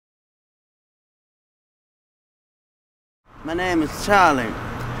My name is Charlie.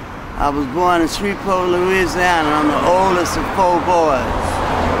 I was born in Shreveport, Louisiana. I'm the oldest of 4 boys.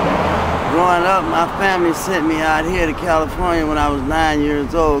 Growing up, my family sent me out here to California when I was 9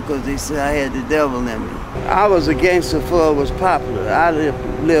 years old because they said I had the devil in me. I was a gangster before it was popular. I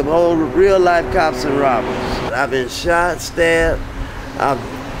lived old real-life cops and robbers. I've been shot, stabbed. I've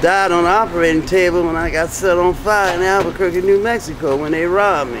died on the operating table when I got set on fire in Albuquerque, New Mexico when they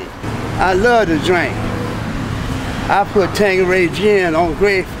robbed me. I love to drink. I put Tanqueray gin on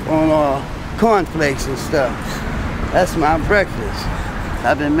cornflakes and stuff. That's my breakfast.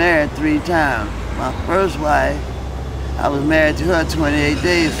 I've been married 3 times. My first wife, I was married to her 28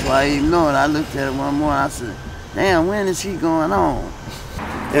 days before I even knew it. I looked at her one morning, I said, damn, when is she going on?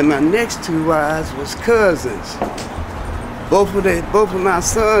 And my next 2 wives was cousins. Both of my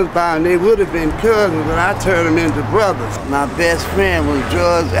sons by them, they would have been cousins, but I turned them into brothers. My best friend was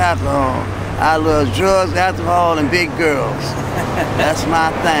drugs, alcohol. I love drugs, alcohol, and big girls. That's my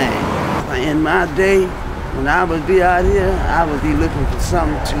thing. In my day, when I would be out here, I would be looking for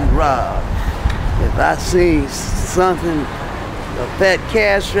something to rob. If I see something, a fat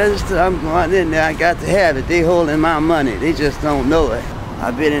cash register, I'm going in there, I got to have it. They holding my money, they just don't know it.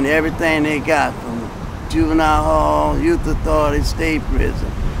 I've been in everything they got, from juvenile hall, youth authority, state prison,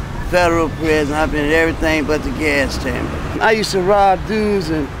 federal prison. I've been in everything but the gas chamber. I used to rob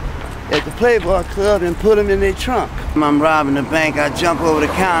dudes at the Playboy Club and put them in their trunk. I'm robbing the bank, I jump over the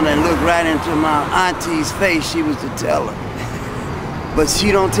counter and look right into my auntie's face. She was the teller. But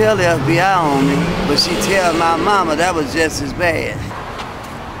she don't tell the FBI on me, but she tell my mama. That was just as bad.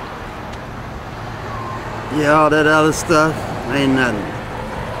 Yeah, all that other stuff ain't nothing.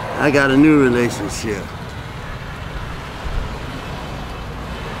 I got a new relationship.